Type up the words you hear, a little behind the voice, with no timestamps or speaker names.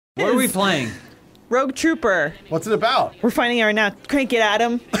What are we playing? Rogue Trooper. What's it about? We're finding out right now. Crank it,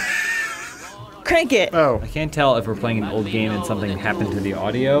 Adam. Crank it. Oh. I can't tell if we're playing an old game and something happened to the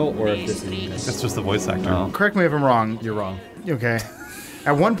audio, or if this is... It's just the voice actor. Oh. Correct me if I'm wrong. You're wrong. Okay.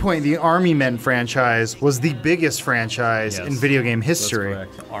 At one point, the Army Men franchise was the biggest franchise in video game history.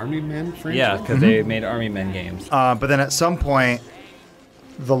 That's correct. Army Men franchise? Yeah, because they made Army Men games. But then at some point,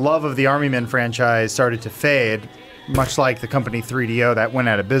 the love of the Army Men franchise started to fade, much like the company 3DO that went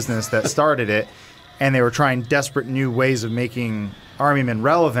out of business that started it, and they were trying desperate new ways of making Army Men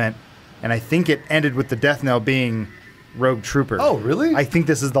relevant, and I think it ended with the death knell being Rogue Trooper. Oh, really? I think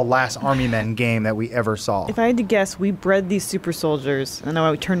this is the last Army Men game that we ever saw. If I had to guess, we bred these super soldiers, and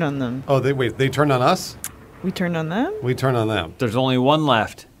now we turned on them. Oh, they turned on us? We turned on them? We turned on them. There's only one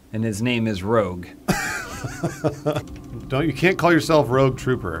left, and his name is Rogue. You can't call yourself Rogue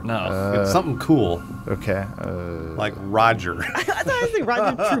Trooper. No. It's something cool. Okay. Like Roger. I thought I was like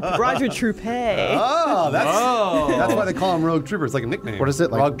Roger Troopé. Oh, that's why they call him Rogue Trooper. It's like a nickname. What is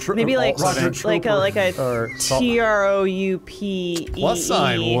it? Like, Maybe like Roger like a or TROUPE. plus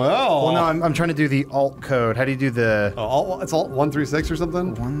sign. Well, no, I'm trying to do the alt code. How do you do the it's alt 136 or something.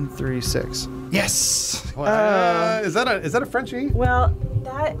 136? Yes. Is that a Frenchie? Well,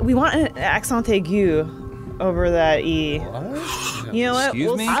 we want an accent aigu over that E. What? You know what?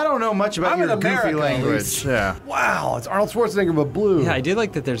 Excuse me? I don't know much about I'm your in goofy America, language. Elise. Yeah. Wow, it's Arnold Schwarzenegger but blue. Yeah, I did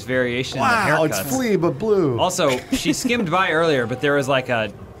like that there's variation Wow, in the haircuts. it's Flea but blue. Also, she skimmed by earlier, but there was like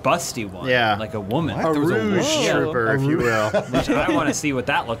a busty one. Yeah. Like a woman. A There was rouge woman. trooper, if you will. Which I want to see what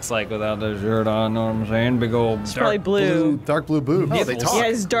that looks like without the shirt on, know what I'm saying? Big old It's probably dark blue. Dark blue boobs. Oh, they talk. He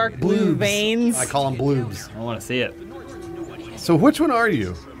has dark blue veins. I call them bloobs. I want to see it. So which one are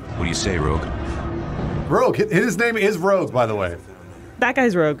you? What do you say, Rogue? Rogue. His name is Rogue, by the way. That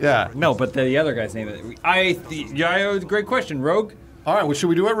guy's Rogue. Yeah. No, but the other guy's name is... great question, Rogue. All right, well, should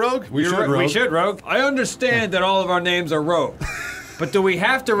we do it, Rogue? We should, Rogue. I understand that all of our names are Rogue. But do we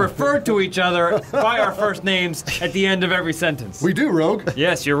have to refer to each other by our first names at the end of every sentence? We do, Rogue.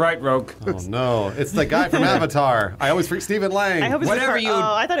 Yes, you're right, Rogue. Oh, no. It's the guy from Avatar. I always forget Stephen Lang. I hope it's Whatever you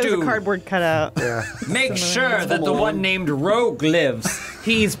I thought it was do. a cardboard cutout. Yeah. Make sure that the one named Rogue lives.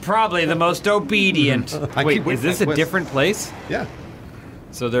 He's probably the most obedient. Wait, is this a different place? Yeah.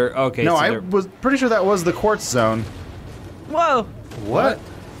 So they're okay. No, so I they're, was pretty sure that was the quartz zone. Whoa. What?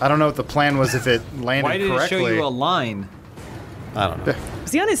 I don't know what the plan was if it landed why did correctly. it show you a line? I don't know.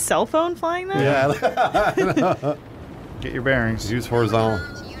 Was he on his cell phone flying that? Yeah. Get your bearings. Use horizontal.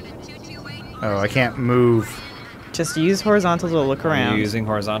 Oh, I can't move. Just use horizontal to look Are around. you using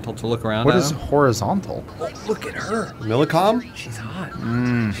horizontal to look around? What at is him? horizontal? Look at her. Millicom? She's hot.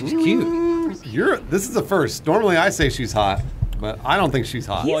 She's cute. This is the first. Normally I say she's hot, but I don't think she's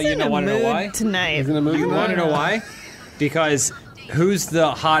hot. He's Well, you in know, a wanna know mood why? tonight. He's in a mood You want to tonight? know why? Because who's the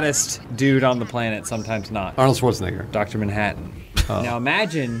hottest dude on the planet? Sometimes not. Arnold Schwarzenegger. Dr. Manhattan. Now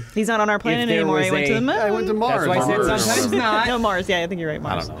imagine. He's not on our planet there anymore. was He went to a- the moon. Yeah, he went to Mars. That's why I said Mars. sometimes not. No, Mars. Yeah, I think you're right,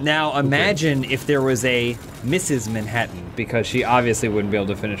 Mars. I don't know. Now imagine if there was a Mrs. Manhattan, because she obviously wouldn't be able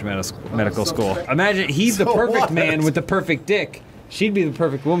to finish medical school. Imagine he's the So perfect what? man with the perfect dick. She'd be the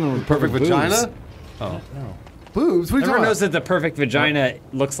perfect woman with Perfect boobs. vagina? Oh. No. Boobs? What are you Everyone talking knows about? that the perfect vagina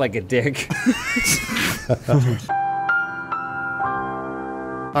looks like a dick.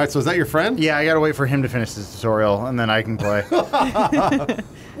 All right, so is that your friend? Yeah, I gotta wait for him to finish his tutorial, and then I can play.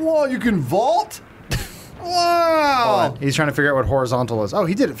 Whoa, you can vault? Wow. He's trying to figure out what horizontal is. Oh,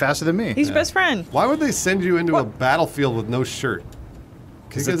 he did it faster than me. He's your best friend. Why would they send you into a battlefield with no shirt?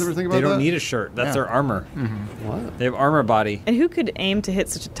 Did you guys ever think about they that? don't need a shirt. That's Yeah. their armor. What? They have armor body. And who could aim to hit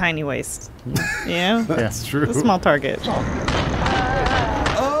such a tiny waist? You know? That's true. A small target. Oh,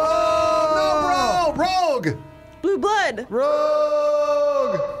 no, Rogue! Blue blood.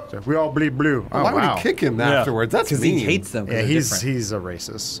 Rogue! We all bleed blue. Oh, Why would wow. he kick him afterwards? That's because mean. he hates them. 'cause Yeah, they're different. he's a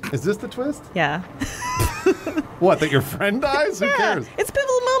racist. Is this the twist? Yeah. What, that your friend dies? Who Yeah. cares? It's a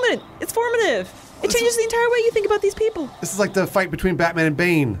pivotal moment. It's formative. It changes the entire way you think about these people. This is like the fight between Batman and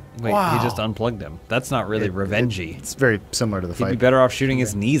Bane. Wait, wow. he just unplugged him. That's not really revengey. It's very similar to the He'd be fight. better off shooting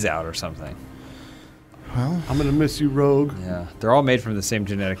his knees out or something. I'm gonna miss you, Rogue. Yeah, they're all made from the same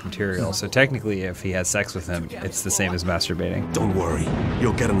genetic material, so technically if he has sex with him, it's the same as masturbating. Don't worry,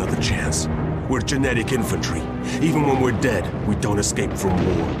 you'll get another chance. We're genetic infantry. Even when we're dead, we don't escape from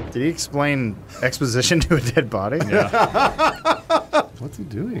war. Did he explain exposition to a dead body? Yeah. What's he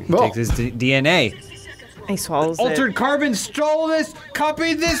doing? Well, Takes his DNA. He swallows Altered it. Carbon stole this,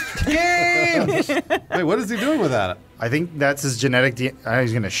 copied this game! Wait, what is he doing with that? I think that's his genetic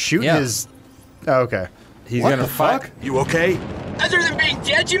he's gonna shoot Yeah. his... Oh, okay. He's What gonna the fuck. fuck? You okay? Other than being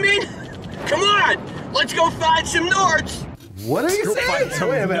dead, you mean? Come on, let's go find some Nords. What did he say?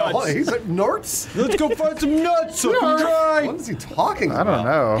 Wait a minute. Hold on. He's like, Norts? Let's go find some nuts. What is he talking I about? don't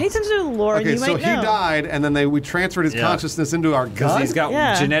know. Pay attention to the lore, and Okay, you so might he know. died, and then we transferred his consciousness into our Because gun? he's got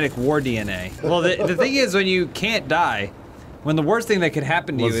Yeah. genetic war DNA. Well, the thing is, when you can't die, when the worst thing that could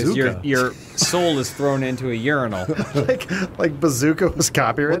happen to you is Bazooka. your soul is thrown into a urinal. like Bazooka was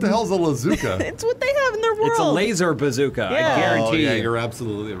copyrighted. What the hell's a lazooka? It's what they have in their world. It's a laser bazooka. Yeah. I guarantee Oh, yeah, you. you're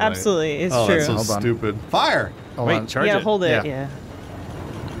absolutely right. Absolutely, it's Oh, true. that's so Hold on. stupid. Fire! Hold Wait, on. charge Yeah, it. hold it. Yeah. Yeah.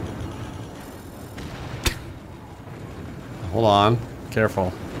 Hold on.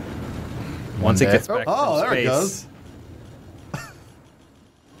 Careful. Once it day. gets back Oh, from there it space. goes.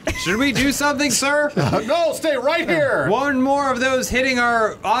 Should we do something, sir? No, stay right here! One more of those hitting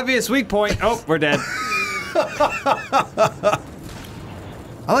our obvious weak point. Oh, we're dead. I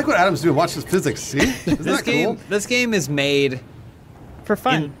like what Adam's doing. Watch his physics. See? Isn't that cool? This game is made For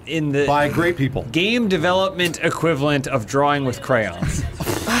fun. in the By great people. game development equivalent of drawing with crayons.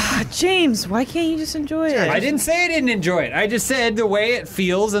 James, why can't you just enjoy it? I didn't say I didn't enjoy it. I just said the way it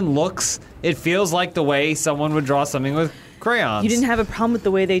feels and looks, it feels like the way someone would draw something with crayons. You didn't have a problem with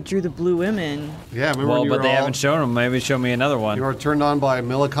the way they drew the blue women. Yeah, remember Well, when you but were they all, haven't shown them. Maybe show me another one. you were turned on by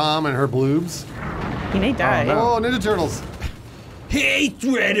Millicom and her bloobs? He may die. Oh, Ninja Turtles. Hey,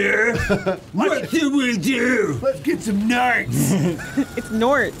 Shredder! What do we do? Let's get some nuts. It's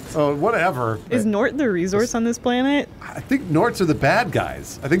Nort. Oh, whatever. Is Nort the resource on this planet? I think Norts are the bad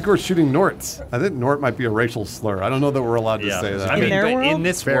guys. I think we're shooting Norts. I think Nort might be a racial slur. I don't know that we're allowed to say that. I mean, their but world? in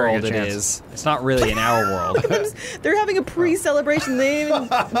this Very world good it chance. is. It's not really in our world. They're having a pre-celebration. They didn't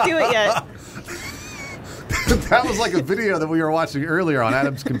even do it yet. That was like a video that we were watching earlier on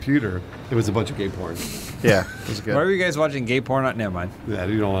Adam's computer. It was a bunch of gay porn. Yeah, it was good. Why were you guys watching gay porn? Never mind. Yeah,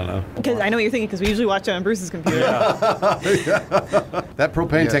 you don't want to know. Because I know what you're thinking, because we usually watch it on Bruce's computer. That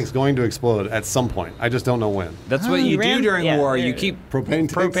propane Yes. tank's going to explode at some point. I just don't know when. That's what you do ran- during yeah, war. yeah. You keep Propane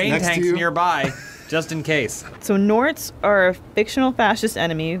tanks next to tanks you? nearby, just in case. So Norts are a fictional fascist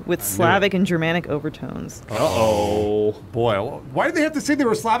enemy with Slavic and Germanic overtones. Uh-oh. Boy, why did they have to say they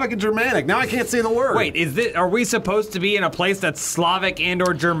were Slavic and Germanic? Now I can't say the word. Wait, are we supposed to be in a place that's Slavic and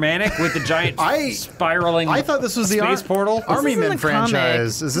or Germanic with the giant spiraling I thought this was the space portal? Army This is in Men the comic.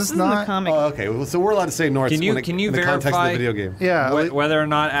 franchise. Is this in the not? comic. Oh, okay, well, so we're allowed to say North Can you in the verify context of the video game. Yeah. Whether or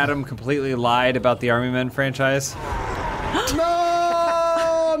not Adam completely lied about the Army Men franchise?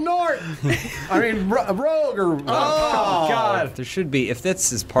 No, North. I mean, Rogue or. Oh, God. There should be, if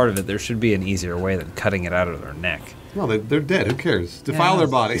this is part of it, there should be an easier way than cutting it out of their neck. No, they're dead. Who cares? Defile their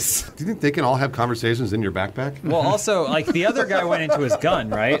bodies. Do you think they can all have conversations in your backpack? Well, also, like, the other guy went into his gun,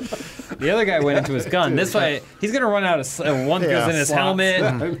 right? The other guy went into his gun. This way, he's going to run out of... one goes in his slots. helmet.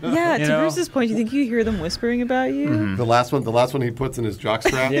 Yeah, You to know? Bruce's point, you think you hear them whispering about you? The last one he puts in his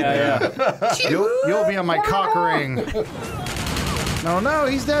jockstrap. Yeah. You'll be on my cock ring. No,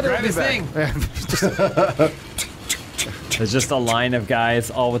 he's dead. Grab his thing. There's just a line of guys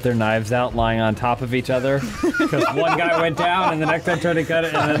all with their knives out lying on top of each other. Because one guy went down and the next guy tried to cut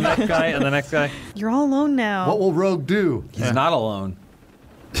it and then the next guy and the next guy. You're all alone now. What will Rogue do? He's not alone.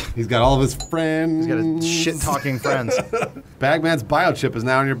 He's got all of his friends. He's got a shit-talking friends. Bagman's biochip is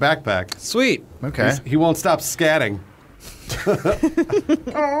now in your backpack. Sweet. Okay. He won't stop scatting.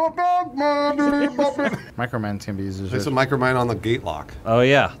 Microman's gonna be easy. There's a micromine on the gate lock. Oh,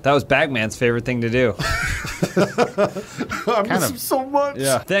 yeah. That was Bagman's favorite thing to do. I miss him so much.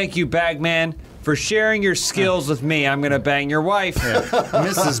 Thank you, Bagman, for sharing your skills with me. I'm going to bang your wife.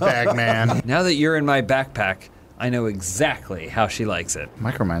 Mrs. Bagman. Now that you're in my backpack, I know exactly how she likes it.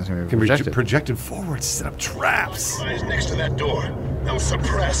 Microman's gonna be Can be projected. projected forward to set up traps. Eyes next to that door. They'll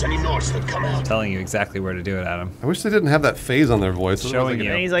suppress any Norts that come out. Telling you exactly where to do it, Adam. I wish they didn't have that phase on their voice. Showing you.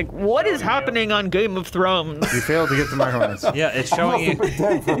 And he's like, what is happening on Game of Thrones? You failed to get the microman's. Yeah, it's showing you.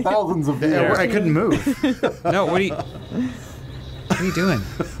 dead for thousands of Yeah, I couldn't move. No, what are you doing?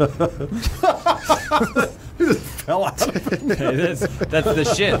 Fell out of it. Hey, that's the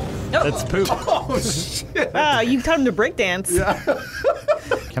shit. That's poop. Oh, shit. Wow, you taught him to breakdance.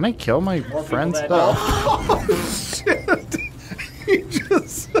 Can I kill my friends? Shit. He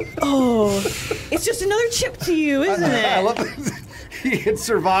just. Oh, it's just another chip to you, isn't I it? love that he had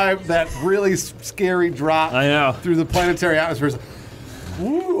survived that really scary drop I know. through the planetary atmosphere.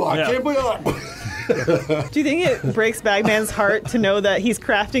 Ooh, I Yeah. can't believe that. Do you think it breaks Bagman's heart to know that he's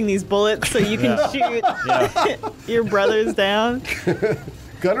crafting these bullets so you can shoot your brothers down?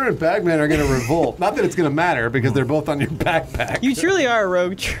 Gunner and Bagman are going to revolt. Not that it's going to matter because they're both on your backpack. You truly are a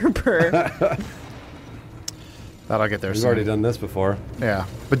rogue trooper. That'll get there We've soon. already done this before. Yeah,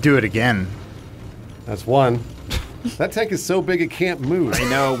 but do it again. That's one. That tank is so big it can't move. I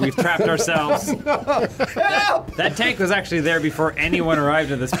know, we've trapped ourselves. Help! That tank was actually there before anyone arrived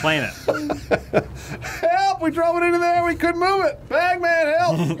to this planet. Help! We drove it into there. We couldn't move it. Bagman,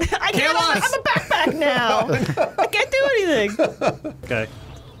 help! I can't. I'm a backpack now. I can't do anything. Okay.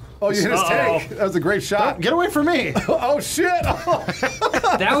 Oh, you hit his tank. That was a great shot. Get away from me! Oh, shit! Oh.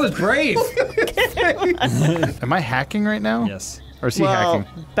 That was brave. Am I hacking right now? Yes. Or is he hacking?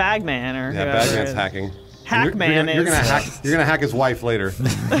 Bagman or Yeah, whoever Bagman's is. hacking. Hackman You're is. gonna hack. You're gonna hack his wife later.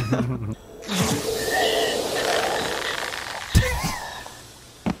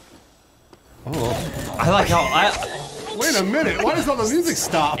 Oh. I like how Wait a minute. Why does all the music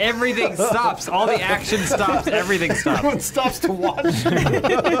stop? everything stops. All the action stops. Everything stops. Everyone stops to watch.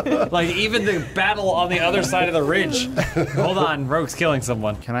 Like even the battle on the other side of the ridge. Hold on, Rogue's killing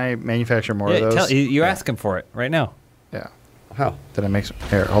someone. Can I manufacture more of those? You ask him for it right now. Yeah. How? Did I make some?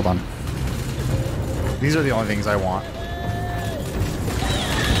 Here, hold on. These are the only things I want.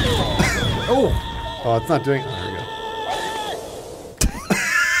 Oh, it's not doing. There we go.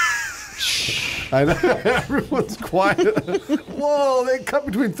 I know. Everyone's quiet. Whoa! They cut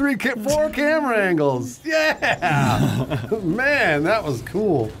between 4 camera angles. Yeah, man, that was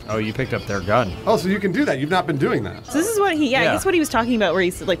cool. Oh, you picked up their gun. Oh, so you can do that. You've not been doing that. So this is what Yeah. that's what he was talking about, where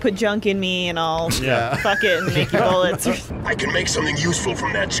he said, like, put junk in me and I'll Yeah. fuck it and make you bullets. I can make something useful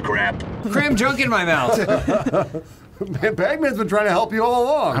from that scrap. Cram junk in my mouth. Man, Bagman's been trying to help you all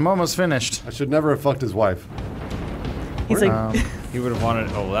along. I'm almost finished. I should never have fucked his wife. He's like, He would have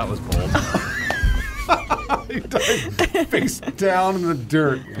wanted. Oh, that was bold. He died face down in the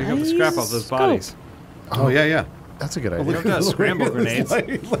dirt. Pick up the scrap off those bodies. Oh yeah, yeah. That's a good You idea. don't got scramble grenades.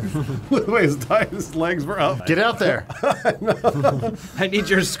 Look the way his legs were up. Get out there. I need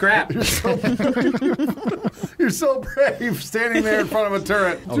your scrap. You're so brave standing there in front of a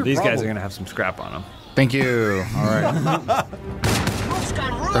turret. What's Oh, your these guys problem? are gonna have some scrap on them. Thank you. All right.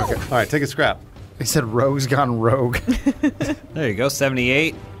 All right, take a scrap. They said Rogue's gone rogue. There you go,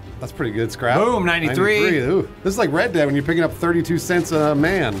 78. That's pretty good scrap. Boom, 93. Ooh, this is like Red Dead when you're picking up 32 cents a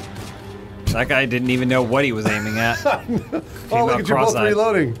man. That guy didn't even know what he was aiming at. Oh, look at you both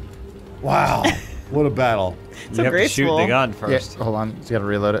reloading. Wow, what a battle. You have to shoot graceful. the gun Yeah, first. hold on. You gotta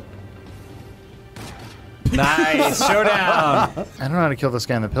reload it. Nice, showdown. I don't know how to kill this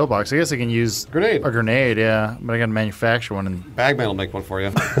guy in the pillbox. I guess I can use Grenade. a grenade, yeah. But I gotta manufacture one and Bagman will make one for you.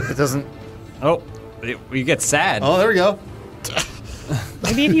 it doesn't. Oh, you get sad. Oh, there we go.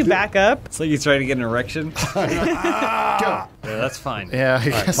 maybe if you back up. It's like he's trying to get an erection. Yeah, that's fine. Yeah, I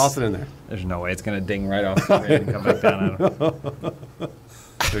All right, guess. toss it in there. There's no way it's gonna ding right off the screen and come back down on him.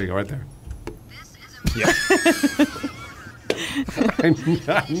 There you go, right there. Yeah.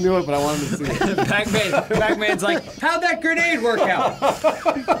 I knew it, but I wanted to see it. Pac-Man's like, how'd that grenade work out?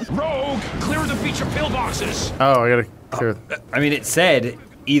 Rogue, clear the beach of pillboxes. Oh, I gotta clear. I mean, it said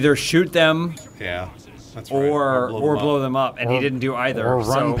either shoot them Yeah, that's right. or them blow up. them up, and he Or- didn't do either. or run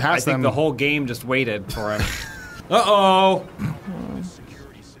so past I think them. the whole game just waited for him. Uh-oh,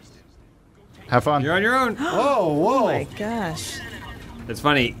 Have fun. you're on your own. Whoa, whoa. Oh my gosh. It's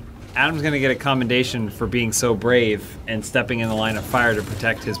funny. Adam's gonna get a commendation for being so brave and stepping in the line of fire to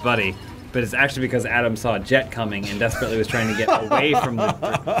protect his buddy, but it's actually because Adam saw a jet coming and desperately was trying to get away from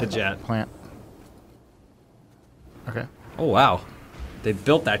the jet. Plant. Okay. Oh wow, they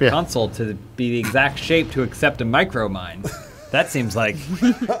built that Yeah. console to be the exact shape to accept a micro mine. That seems like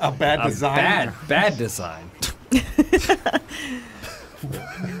A bad a design. bad design.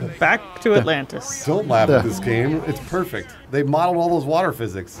 Back to Atlantis. Don't laugh at this game. It's perfect. They modeled all those water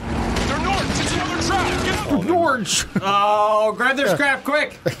physics. They're north. It's another trap. Get up. George. Oh, grab their scrap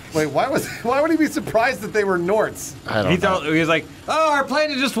quick! Wait, why would he be surprised that they were Norts? I don't He know. thought he was like, oh, our plan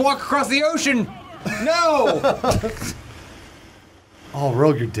to just walk across the ocean. No. Oh,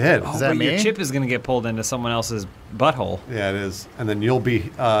 Rogue, you're dead. Is that But your me? chip is gonna get pulled into someone else's butthole. Yeah, it is. And then you'll be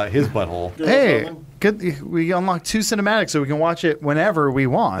his butthole. Hey, good. We unlocked 2 cinematics so we can watch it whenever we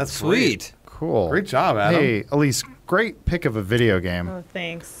want. That's Sweet. cool. Great job, Adam. Hey, Elise, great pick of a video game. Oh,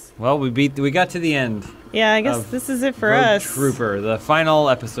 thanks. Well, we got to the end. Yeah, I guess Of this is it for Rogue us. Trooper, the final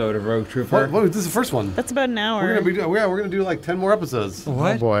episode of Rogue Trooper. What, this is the first one. That's about an hour. We're gonna do like 10 more episodes.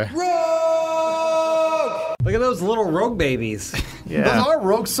 Oh boy. Look at those little rogue babies. Those are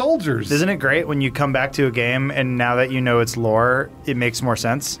Rogue soldiers. Isn't it great when you come back to a game and now that you know its lore, it makes more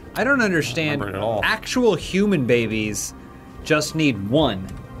sense? I don't understand. Remember it all. Actual human babies just need one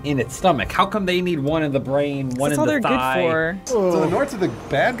in its stomach. How come they need one in the brain, one That's in all the they're thigh? good for. So the Norts are the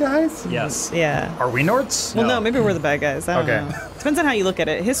bad guys? Yes. Yeah. Are we Norts? Well, no, maybe we're the bad guys. I don't Okay. know. Depends on how you look at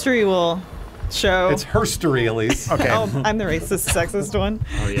it. History will show. It's herstory, Elise. Okay. Oh, I'm the racist, sexist one.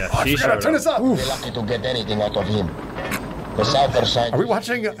 Oh yeah, I she forgot to showed turn up. this up. We're lucky to get anything out of him. The Southern side. Are we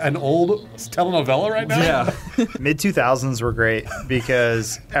watching an old telenovela right now? Yeah. Mid 2000s were great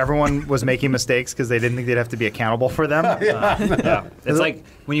because everyone was making mistakes because they didn't think they'd have to be accountable for them. Yeah. It's like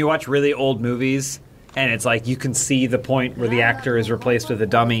when you watch really old movies and it's like you can see the point where the actor is replaced with a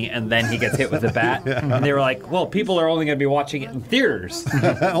dummy and then he gets hit with a bat. And they were like, well, people are only going to be watching it in theaters.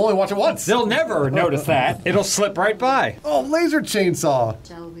 Only watch it once. They'll never notice that. It'll slip right by. Oh, laser chainsaw.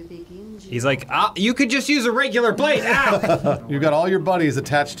 Shall we begin? He's like, you could just use a regular blade. Ow! You've got all your buddies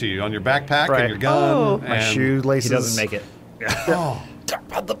attached to you on your backpack Right. and your gun. Oh. My and shoelaces. He doesn't make it. Oh,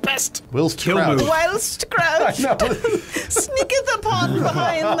 The best. Will's Kill crouch. move. Whilst crouched, No. sneaketh upon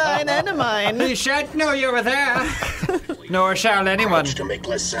behind thine enemy. They shan't know you were there. Nor shall anyone. To make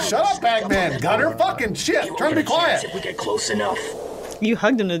less sound. Shut up, Bagman. Gunner, fucking shit. Trying to be quiet. If we get close enough. You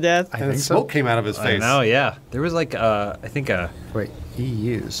hugged him to death. And smoke came out of his I face. know, yeah. There was like, I think Wait,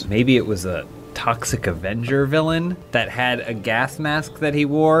 EUs. maybe it was a Toxic Avenger villain that had a gas mask that he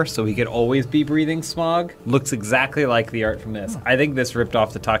wore so he could always be breathing smog. Looks exactly like the art from this. I think this ripped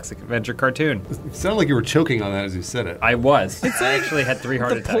off the Toxic Avenger cartoon. It sounded like you were choking on that as you said it. I was. I actually had 3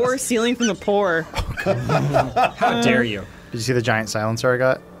 heart The attacks. poor stealing from the poor. How dare you? Did you see the giant silencer I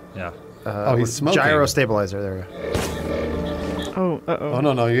got? Yeah. Oh, he's smoking. Gyro stabilizer. There we go. Oh, uh-oh. Oh,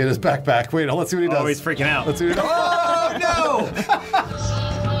 no, you hit his backpack. Wait, let's see what he does. Oh, he's freaking out. Let's see what he does. Oh,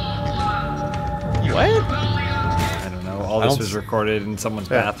 no! What? I don't know. All this was recorded in someone's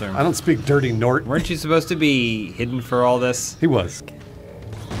bathroom. I don't speak dirty Nort. Weren't you supposed to be hidden for all this? He was.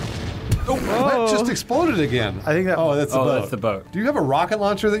 Oh, that just exploded again. I think that- Oh, that's the Oh, boat. that's the boat. Do you have a rocket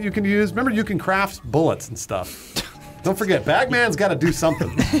launcher that you can use? Remember, you can craft bullets and stuff. Don't forget, Bagman's got to do something.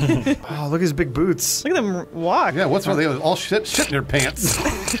 Oh, look at his big boots. Look at them walk. Yeah, what's wrong? They have all shit in their pants.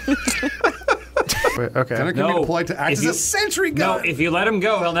 Wait, okay. Gunner can be No. deployed to act If as you- a sentry No, gun. if you let him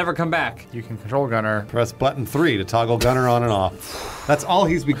go, he'll never come back. You can control Gunner. Press button 3 to toggle Gunner on and off. That's all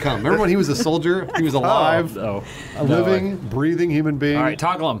he's become. Remember when he was a soldier? He was alive, Oh. a living, breathing human being. All right,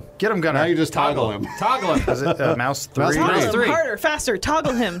 toggle him. Get him, Gunner. Now you just toggle him. Toggle him. Is it mouse 3? Mouse Toggle three. him Three. harder, faster.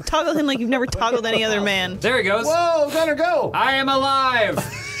 Toggle him. Toggle him like you've never toggled any other man. There he goes. Whoa, Gunner, go! I am alive.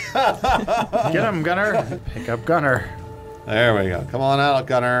 Get him, Gunner. Pick up Gunner. There we go. Come on out,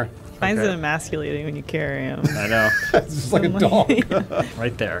 Gunner. Finds Okay. it emasculating when you carry him. I know. It's just like a dog.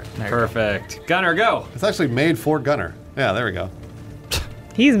 Right there. Perfect. Gunner, go. It's actually made for Gunner. Yeah, there we go.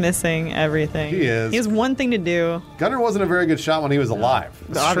 He's missing everything. He is. He has one thing to do. Gunner wasn't a very good shot when he was alive.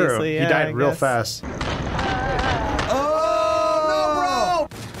 It's Obviously, true. yeah, He died I real guess. fast. Oh,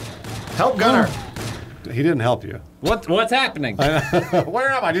 Help Gunner. no, He didn't help you. What's happening? Where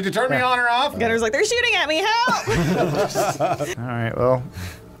am I? Did you turn me on or off? Gunner's like, they're shooting at me. Help! All right, well,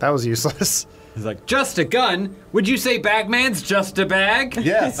 that was useless. He's like, just a gun? Would you say Bagman's just a bag?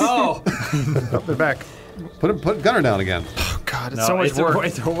 Yes. Oh. Oh, they're back. Put Gunner down again. Oh, God, it's No, so much it's, work.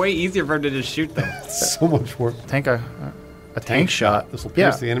 it's way easier for him to just shoot them. So much work. Tank a tank shot. This will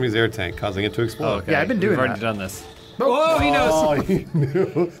pierce Yeah. the enemy's air tank, causing it to explode. Okay. Yeah, I've been doing We've already that. done this. Whoa, he knows. Oh, he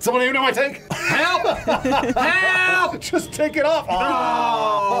knew. Someone even know my tank? Help! Help! Just take it off.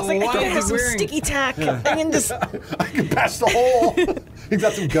 Oh, Oh, Like, I why can is have he some wearing- sticky tack. I can just I can patch the hole. He's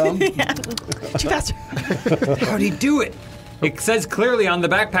got some gum. shoot faster. How'd he do it? It says clearly on the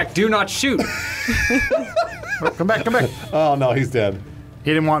backpack, do not shoot. Come back, come back. Oh, no, he's dead. He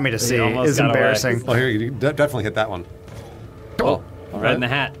didn't want me to see. almost It's got away. embarrassing. Oh, here, you definitely hit that one. Oh, right. red in the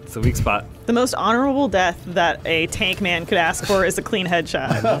hat. It's a weak spot. The most honorable death that a tank man could ask for is a clean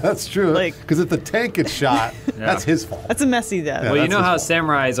headshot. That's true. Like- Because if the tank gets shot, that's his fault. That's a messy death. Well, you that's know his how fault.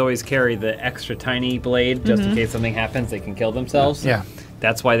 samurais always carry the extra tiny blade just in case something happens, they can kill themselves? Yeah.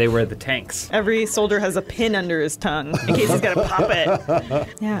 That's why they wear the tanks. Every soldier has a pin under his tongue in case he's got to pop it.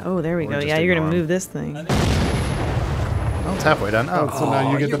 Yeah, oh, there we go. just Yeah, you're going ignore to him. move this thing. Oh, it's halfway done. Oh, So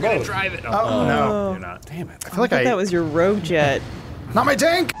now you get you're the gonna boat. drive it. Oh, no. You're not. Damn it. I feel like I thought that was your rogue jet. Not my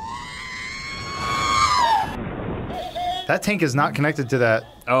tank! That tank is not connected to that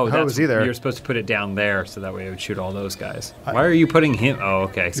Oh, hose that's either. You're supposed to put it down there so that way it would shoot all those guys. Why are you putting him? Oh,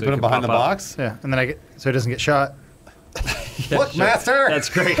 okay. So You put he him can behind the pop up. box? Yeah, and then I get so he doesn't get shot. Look, master! That's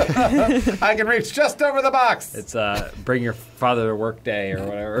great. I can reach just over the box. It's bring your father to work day or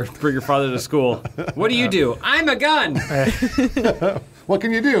whatever. Bring your father to school. What do you do? I'm a gun. What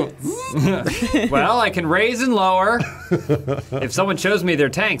can you do? Well, I can raise and lower. If someone shows me their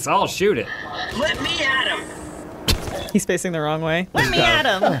tanks, I'll shoot it. Let me at him. He's facing the wrong way. Let me at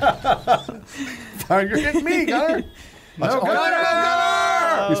him. You're hitting me, Gunner. No,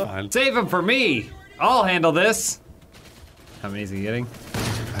 Gunner! He's fine. Save him for me. I'll handle this. How many is he getting?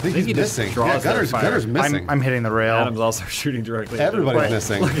 I think he he's just missing. draws Yeah, their Gunner's fire. missing. I'm hitting the rail. Adam's also shooting directly. at him. Everybody's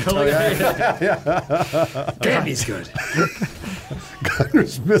missing. Oh, yeah. Damn, he's good.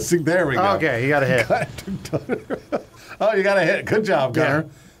 Gunner's missing. There we go. Okay, you got a hit. Oh, you got a hit. Good job, Gunner.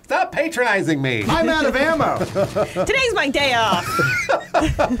 Stop patronizing me. I'm out of ammo. Today's my day off.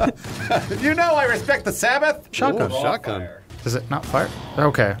 You know I respect the Sabbath. Shotgun. Ooh, shotgun. Does it not fire?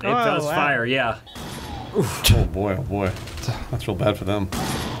 Okay. It does wow. fire, yeah. Oh boy, oh boy. That's real bad for them.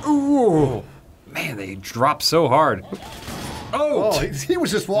 Ooh. Man, they drop so hard. Oh, he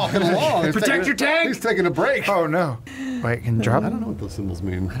was just walking along. He's Protect taking your tank! He's taking a break. Oh no. Wait, can you drop? I don't know what those symbols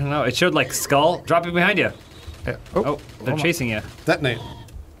mean. I don't know. It showed like skull dropping behind you. Yeah. Oh, they're chasing you. Detonate.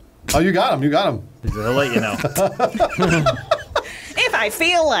 Oh, you got him. You got him. They'll let you know. If I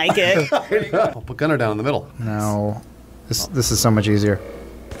feel like it. I'll put Gunner down in the middle. No. This is so much easier.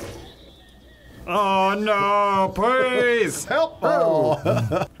 Oh no, please! Help!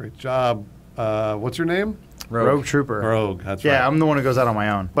 Oh. Great job. What's your name? Rogue Trooper. Rogue. That's Yeah, right. I'm the one who goes out on my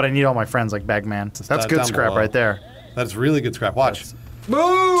own. But I need all my friends like Bagman. That's good down scrap below. right there. That's really good scrap. Watch.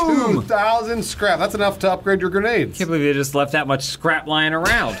 Boom! 2,000 scrap. That's enough to upgrade your grenades. Can't believe they just left that much scrap lying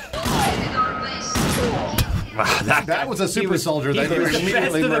around. Wow, That was a super soldier that He you was the best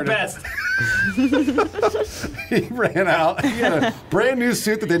immediately of the murdered. best. He ran out. He had a brand new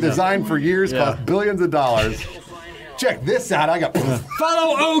suit that they designed for years, Yeah. cost billions of dollars. Check this out. I got.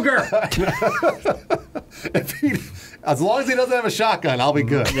 Follow Ogre! As long as he doesn't have a shotgun, I'll be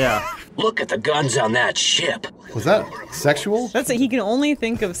good. Yeah. Look at the guns on that ship. Was that sexual? That's it. He can only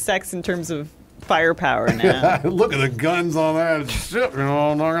think of sex in terms of firepower now. Look at the guns on that ship. You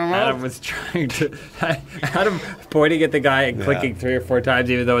know, knocking them Adam out. was trying to. Adam pointing at the guy and clicking 3 or 4 times,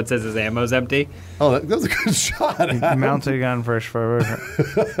 even though it says his ammo's empty. Oh, that was a good shot. Adam. Mount a gun first forward.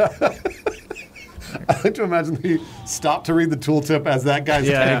 I like to imagine he stopped to read the tooltip as that guy's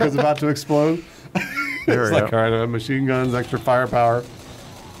Yeah. tank was about to explode. There It's we like, go. all right, I have machine guns, extra firepower.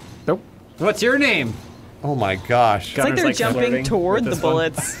 Nope. What's your name? Oh my gosh. It's like Gunner's, they're like, jumping flirting toward with the this one.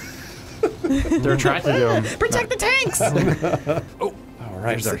 bullets. They're attracted to him. Protect the tanks! All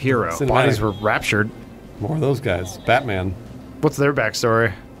right. There's our hero. Cinematic. Bodies were raptured. More of those guys. Batman. What's their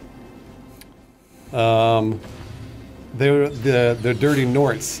backstory? They were the dirty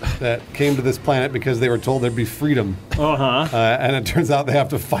Norts that came to this planet because they were told there'd be freedom. Uh-huh. And it turns out they have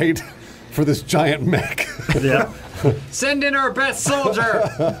to fight for this giant mech. Yeah. Send in our best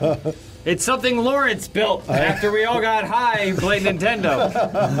soldier. It's something Lawrence built after we all got high and played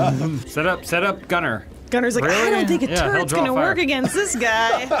Nintendo. Set up Gunner. Gunner's like, I Really? don't think a Yeah, he'll turret's draw gonna fire. work against this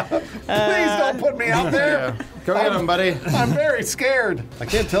guy. Please don't put me out there. Go get him, buddy. I'm very scared. I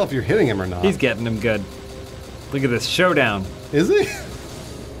can't tell if you're hitting him or not. He's getting him good. Look at this showdown. Is he?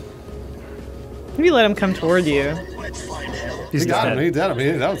 Maybe let him come toward you. He got him. dead. He got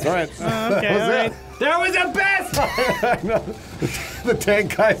him. That was all right. Okay, That was all right. it. That was the best! I know. The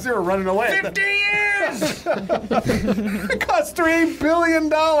tank guys who were running away. 50 years! It cost $3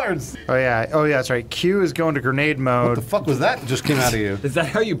 billion. Oh yeah, that's right. Q is going to grenade What mode. the fuck was that that just came out of you? Is that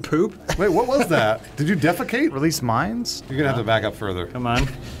how you poop? Wait, what was that? Did you defecate? Release mines? You're gonna have to back up further. Come on.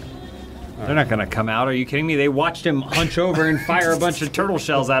 They're not gonna come out. Are you kidding me? They watched him hunch over and fire a bunch of turtle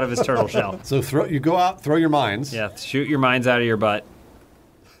shells out of his turtle shell. So you go out, throw your mines. Yeah, shoot your mines out of your butt.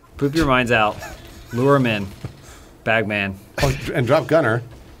 Poop your mines out. Lure them in. Bagman. Oh, and drop Gunner.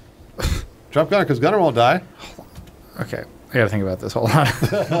 Drop Gunner, because Gunner won't die. Okay, I gotta think about this. Hold on.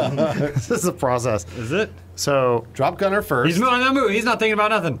 This is a process. Is it? So, Drop Gunner first. He's not moving. He's not thinking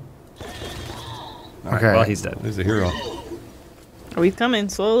about nothing. okay. Well, he's dead. He's a hero. We've coming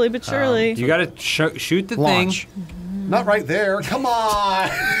slowly but surely. You gotta shoot the Launch. Not right there. Come on.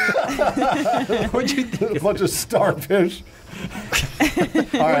 thing. What'd you think? A bunch of starfish. All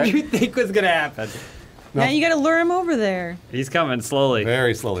What'd right. you think was gonna happen? Now you gotta lure him over there. He's coming slowly.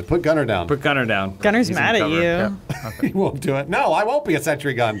 Very slowly. Put Gunner down. Put Gunner down. Gunner's He's in mad at cover. you. Yep. He won't do it. No, I won't be a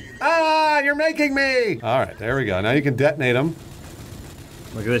sentry gun. Ah, you're making me. All right, there we go. Now you can detonate him.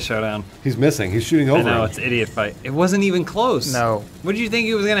 Look at this showdown. He's missing. He's shooting over I know, him. it's idiot fight. It wasn't even close. No. What did you think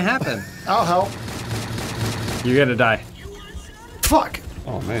it was gonna happen? I'll help. You're gonna die. Fuck.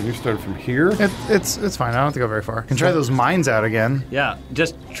 Oh man, you started from here. It's fine. I don't have to go very far. Can try those mines out again. Yeah,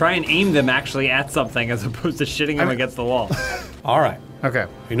 just try and aim them actually at something as opposed to shitting them against the wall. All right, Okay.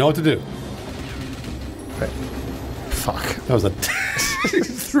 you know what to do. Fuck. That was a. He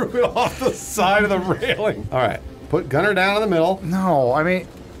threw it off the side of the railing. All right, put Gunner down in the middle. No, I mean,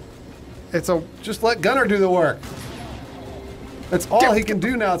 it's a. Just let Gunner do the work. That's all he can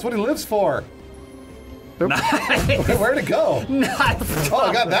do now. It's what he lives for. Where'd it go? Not Oh,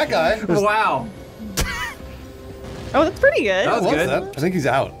 I got that guy. Wow. Oh, that's pretty good. That was What's good. that? I think he's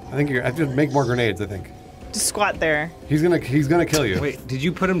out. I think I have to make more grenades. I think Just squat there. he's gonna kill you. Wait, did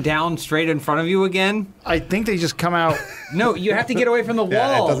you put him down straight in front of you again? I think they just come out. No, you have to get away from the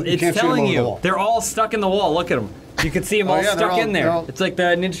Yeah, wall. you It's can't shoot him telling over the you. wall. They're all stuck in the wall. Look at them. You can see them all yeah, they're stuck all- in they're there. all- It's like the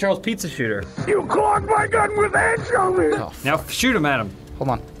Ninja Turtles pizza shooter. You clogged my gun with anchovies! Now shoot him at him. Hold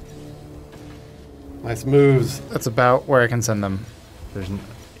on. Nice moves. That's about where I can send them. There's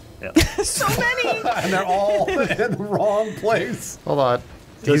So many. And they're all in the wrong place. Hold on.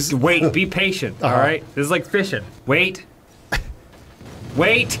 Just wait. Be patient. All right. This is like fishing. Wait.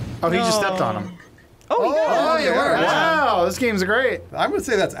 Wait. Oh, he just stepped on him. Oh, he got it. yeah. Wow, this game's great. I'm gonna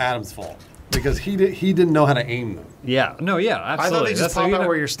say that's Adam's fault because he didn't know how to aim them. Yeah. No. Yeah. I Absolutely. thought they just how pop you out know-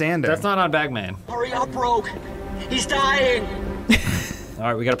 where you're standing. That's not on Bagman. Hurry up, Rogue. He's dying. All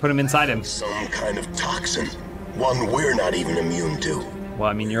right. We got to put him inside him. Some kind of toxin. One we're not even immune to. Well,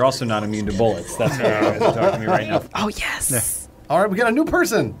 I mean, you're also not immune to bullets. That's what you guys are talking to me right now. Oh, yes. All right, we got a new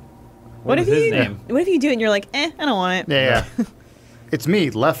person. What is if his you? name? What if you do it and you're like, I don't want it. Yeah. It's me,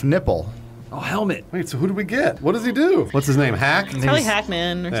 left nipple. Oh, helmet. Wait, so who do we get? What does he do? What's his name? Hack? Probably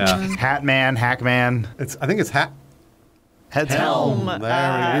Hackman or Yeah. something. Hatman, Hackman. I think it's Hack. Heads Helm. There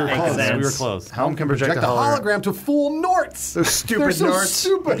we were Makes close. sense. We were close. Helm can project Project a a hologram. hologram to fool Norts. Those stupid They're so Norts.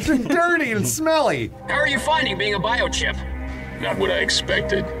 stupid and dirty and smelly. How are you finding being a biochip? Not what I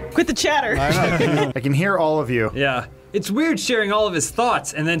expected. Quit the chatter. I can hear all of you. Yeah. It's weird sharing all of his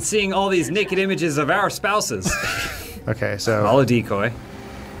thoughts and then seeing all these naked images of our spouses. Okay, so All a decoy.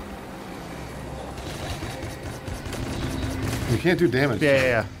 You can't do damage.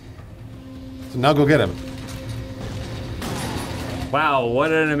 yeah. So now go get him. Wow,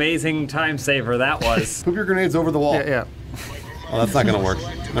 what an amazing time saver that was. Poop your grenades over the wall. Yeah. Oh, that's not gonna work.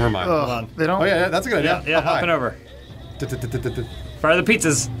 Never mind. Ugh, they don't. Oh yeah, that's a good idea. Yeah, hopping over. over. Fire the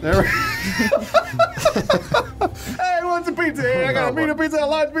pizzas. There we Hey, what's a pizza? Hey, I got a medium pizza, a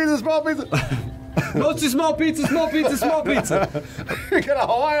large pizza, small pizza. Mostly small pizza, small pizza, small pizza. We got a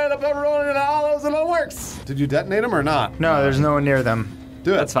Hawaiian, a pepperoni, and a olives, and it works. Did you detonate them or not? No, there's no one near them.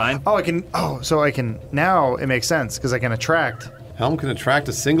 Do it. That's fine. Oh, I can. Oh, so I can. Now it makes sense because I can attract. Helm can attract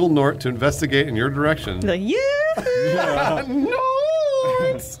a single Nort to investigate in your direction. Like, yeah.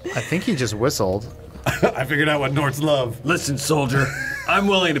 Norts! I think he just whistled. I figured out what Norts love. Listen, soldier, I'm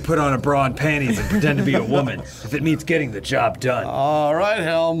willing to put on a bra and panties and pretend to be a woman if it means getting the job done. All right,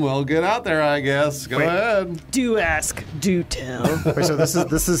 Helm, we'll get out there, I guess. Go Wait. ahead. Do ask, do tell. Wait, so this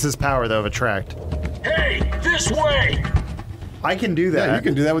is his power though of attract. Hey, this way! I can do that. Yeah, you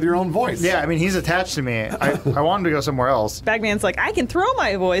can do that with your own voice. Yeah, I mean he's attached to me. I want him to go somewhere else. Bagman's like, I can throw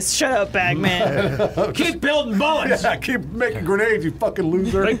my voice. Shut up, Bagman. Keep building bullets. Yeah, keep making grenades, you fucking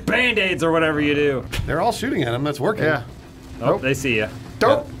loser. Like band-aids or whatever you do. They're all shooting at him. That's working. Yeah. Oh, they see you.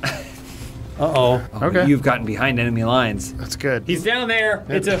 Dope. Uh-oh. Okay. You've gotten behind enemy lines. That's good. He's down there.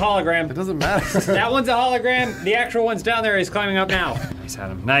 It's a It hologram. doesn't matter. That one's a hologram. The actual one's down there. He's climbing up now. Nice,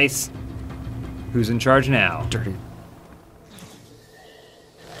 Adam. Nice. Who's in charge now? dirty.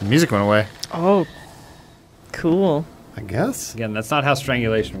 The music went away. Oh, cool. I guess. Again, that's not how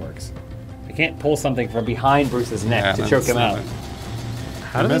strangulation works. You can't pull something from behind Bruce's neck Yeah, to that's choke him not out. it.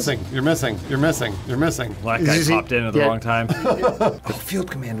 You're missing. You're missing. You're missing. You're missing. Black Is guy he- popped in at the yeah. wrong time. Oh, field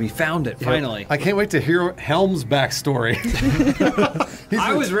command. We found it, finally. I can't wait to hear Helm's backstory.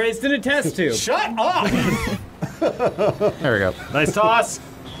 I was raised in a test tube. Shut up! There we go. Nice toss.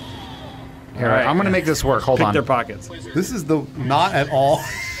 Here, All right. I'm gonna make this work. Hold Pick on. their pockets. This is the not at all.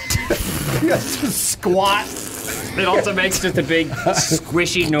 You guys just squat. It also makes just a big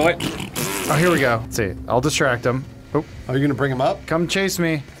squishy note. Oh, here we go. Let's see. I'll distract him. Oh, Are you gonna bring him up? come chase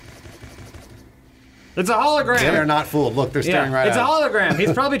me. It's a hologram. They are not fooled. Look, they're staring right it's at a us. hologram.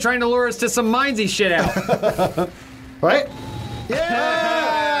 He's probably trying to lure us to some mines he shit out. What?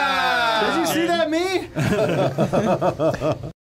 Yeah! Did you see that, me?